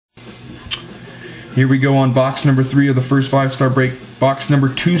Here we go on box number 3 of the first 5-star break. Box number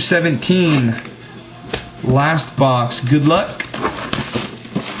 217. Last box. Good luck,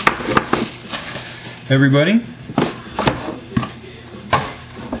 everybody.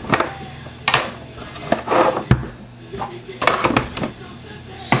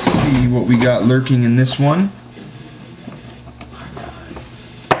 See what we got lurking in this one.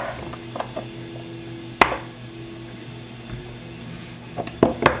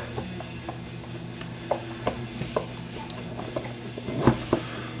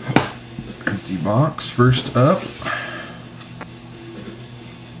 Empty box. First up.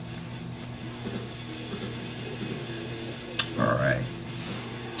 Alright.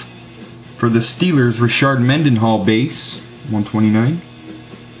 For the Steelers, Richard Mendenhall base, 129.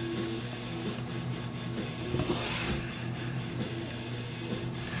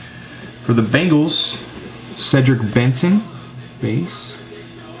 For the Bengals, Cedric Benson base.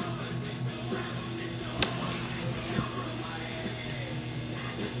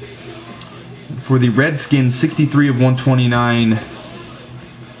 For the Redskins, 63 of 129,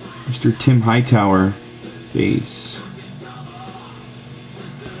 Mr. Tim Hightower base.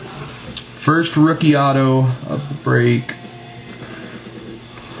 First rookie auto of the break.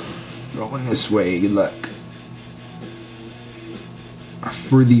 Going this way, good luck.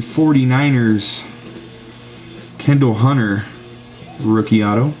 For the 49ers, Kendall Hunter rookie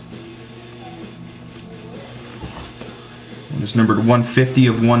auto. And it's numbered 150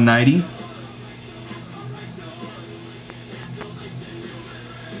 of 190.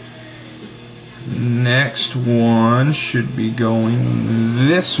 Next one should be going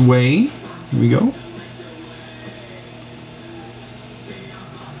this way. Here we go.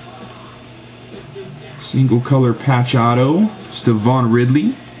 Single color patch auto. Stevan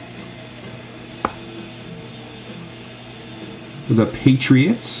Ridley for the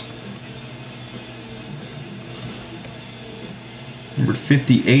Patriots. Number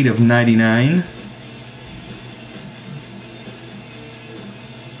 58 of 99.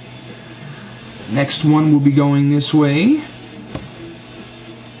 Next one will be going this way.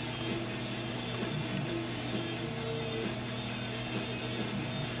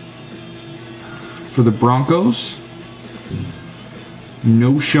 For the Broncos,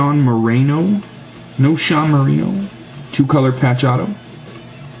 Noshawn Marino, 2-color patch auto.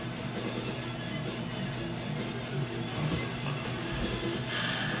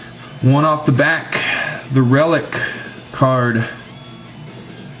 One off the back, the relic card.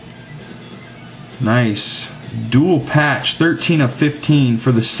 Nice. Dual patch, 13 of 15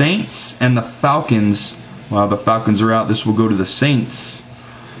 for the Saints and the Falcons. While the Falcons are out, this will go to the Saints.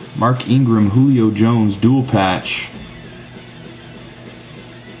 Mark Ingram, Julio Jones, dual patch.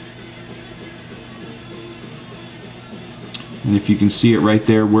 And if you can see it right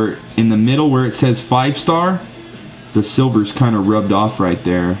there, where in the middle where it says 5-star, the silver's kind of rubbed off right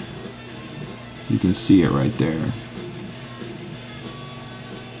there. You can see it right there.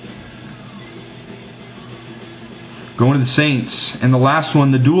 Going to the Saints. And the last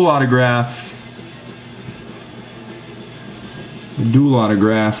one, the dual autograph. The dual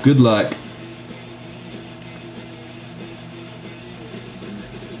autograph. Good luck.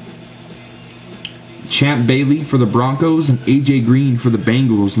 Champ Bailey for the Broncos and AJ Green for the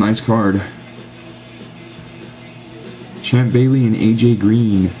Bengals. Nice card. Champ Bailey and AJ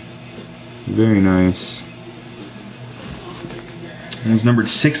Green. Very nice. And it's numbered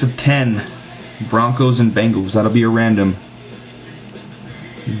 6 of 10. Broncos and Bengals. That'll be a random.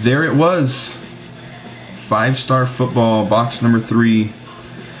 There it was. 5-star football, box number 3.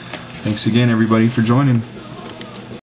 Thanks again, everybody, for joining.